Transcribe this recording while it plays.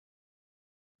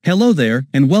Hello there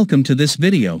and welcome to this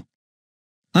video.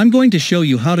 I'm going to show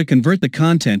you how to convert the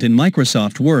content in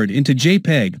Microsoft Word into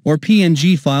JPEG or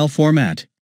PNG file format.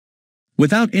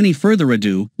 Without any further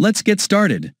ado, let's get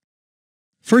started.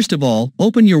 First of all,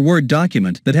 open your Word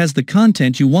document that has the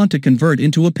content you want to convert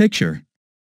into a picture.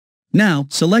 Now,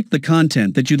 select the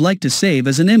content that you'd like to save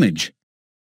as an image.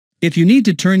 If you need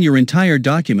to turn your entire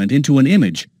document into an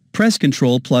image, press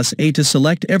Ctrl+A to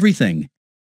select everything.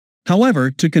 However,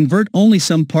 to convert only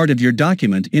some part of your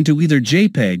document into either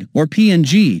JPEG or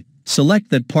PNG,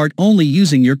 select that part only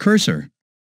using your cursor.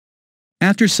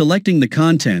 After selecting the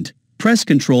content, press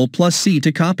Ctrl+C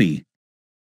to copy.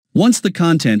 Once the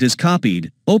content is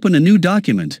copied, open a new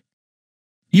document.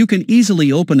 You can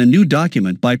easily open a new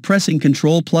document by pressing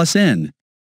Ctrl+N.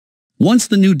 Once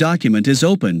the new document is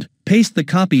opened, paste the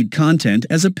copied content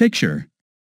as a picture.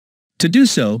 To do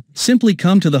so, simply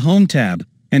come to the Home tab,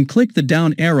 and click the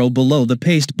down arrow below the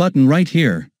Paste button right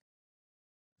here.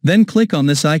 Then click on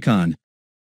this icon.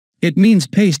 It means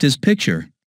Paste as Picture.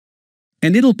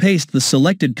 And it'll paste the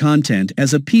selected content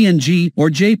as a PNG or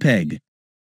JPEG.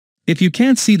 If you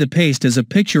can't see the Paste as a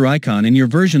Picture icon in your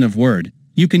version of Word,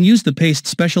 you can use the Paste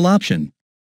Special option.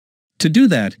 To do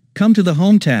that, come to the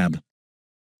Home tab.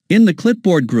 In the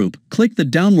Clipboard group, click the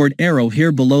downward arrow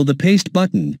here below the Paste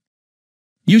button.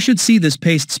 You should see this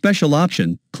Paste Special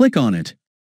option, click on it.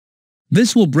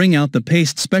 This will bring out the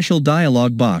Paste Special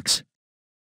dialog box.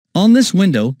 On this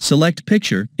window, select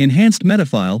Picture, Enhanced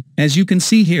Metafile, as you can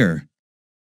see here.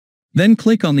 Then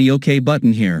click on the OK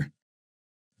button here.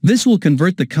 This will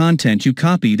convert the content you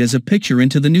copied as a picture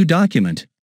into the new document.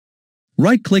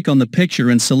 Right-click on the picture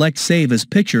and select Save as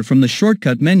Picture from the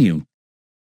shortcut menu.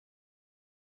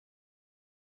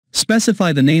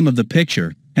 Specify the name of the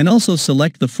picture, and also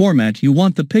select the format you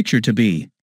want the picture to be.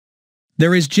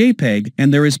 There is JPEG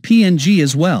and there is PNG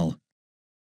as well.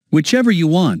 Whichever you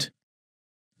want.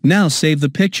 Now save the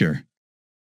picture.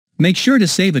 Make sure to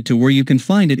save it to where you can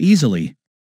find it easily.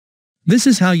 This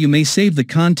is how you may save the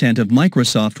content of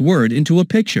Microsoft Word into a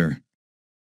picture.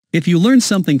 If you learned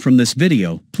something from this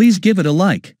video, please give it a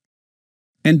like.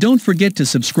 And don't forget to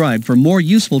subscribe for more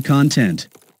useful content.